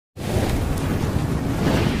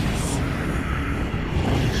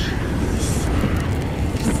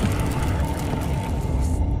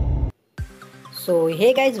So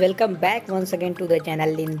hey guys, welcome back once again to the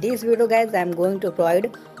channel. In this video guys, I am going to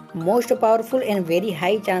provide most powerful and very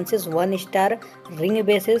high chances 1-star ring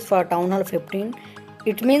bases for Town Hall 15.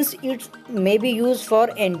 It means it may be used for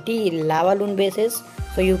anti-LAVALOON bases,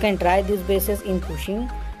 so you can try these bases in pushing.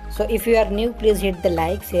 So if you are new, please hit the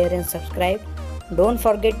like, share and subscribe. Don't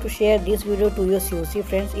forget to share this video to your COC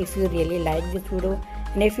friends if you really like this video.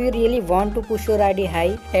 And if you really want to push your ID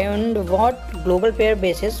high and want global pair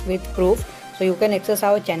bases with proof, so you can access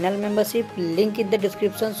our channel membership, link in the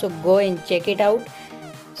description, so go and check it out.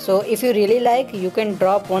 So if you really like, you can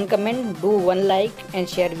drop one comment, do one like and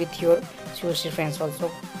share with your COC friends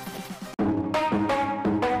also.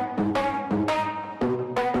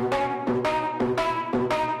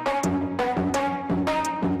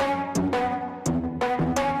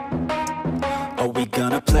 Are we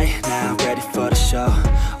gonna play now? Ready for the show?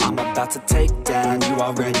 I'm about to take down, you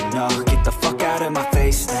already know. Get the fuck out of my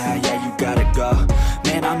face now, yeah, you gotta go.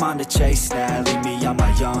 Man, I'm on the chase now, leave me on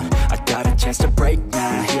my own. I got a chance to break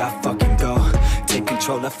now, here I fucking go. Take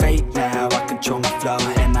control of fate now, I control my flow.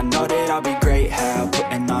 And I know that I'll be great, how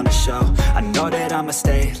putting on a show. I know that I'ma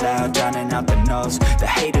stay loud, drowning out the noise. The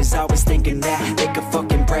haters always thinking that they could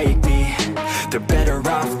fucking break me. They're better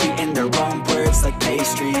off eating their own words like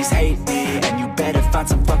pastries. Hate me, and you better find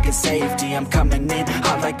some fucking safety. I'm coming in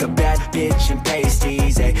hot like a bad bitch in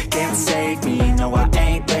pasties. They can't save me, no I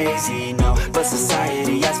ain't lazy, no. But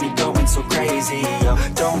society has me going so crazy, yo.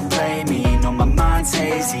 Don't blame me, no my mind's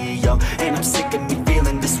hazy, yo. And I'm sick of me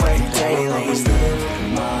feeling this way daily. I'll always live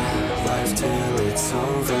my life till it's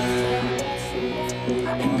over,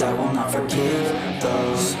 and I will not forgive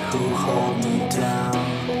those who hold me down.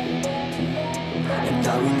 And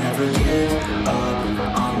I will never give up,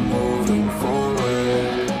 I'm moving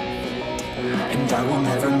forward. And I will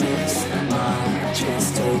never miss my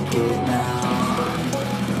chance, take it now.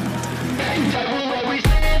 And I will always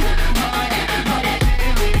live my life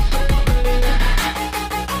till it's over.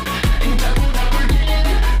 And I will never give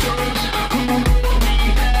those who hold me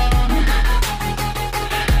down.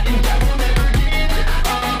 And I will never give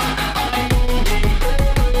up, I'm moving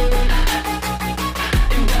forward.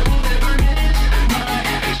 And I will never miss my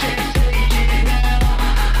chance, take it now.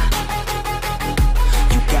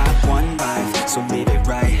 You got one life, so live it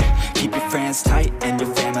right. Keep your friends tight and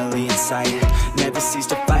your family in sight. Never cease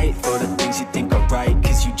to fight for the things you think are right,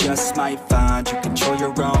 cause you just might find you control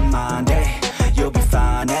your own mind, eh? You'll be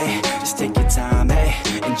fine, eh? Just take your time, eh?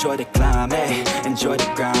 Enjoy the climb, eh? Enjoy the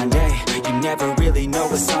grind, eh? You never really know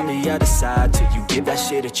what's on the other side till you give that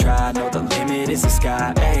shit a try. Know the limit is the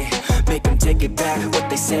sky, eh? Make them take it back, what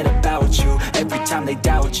they said about you. Every time they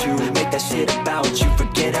doubt you, make that shit about you.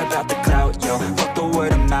 Forget about the clout, yo. Fuck the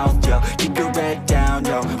word of mouth, yo. Keep your head down,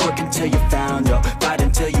 yo. Work until you're found, yo. Fight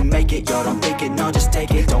until you make it, yo. Don't think it, no, just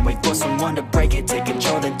take it. Don't wait for someone to break it. Take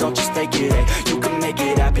control and don't just fake it, eh? You can make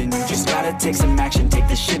it happen, you just gotta take some action. Take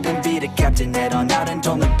the ship and be the captain. Head on out and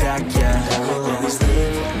don't look back, yeah. I will always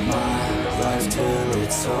live my life till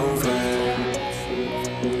it's over.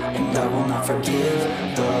 And I will not forgive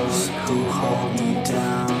those who hold me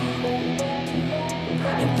down.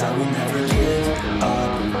 And I will never give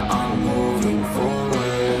up, I'm moving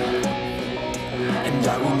forward. And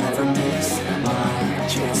I will never miss my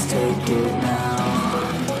chance, take it now.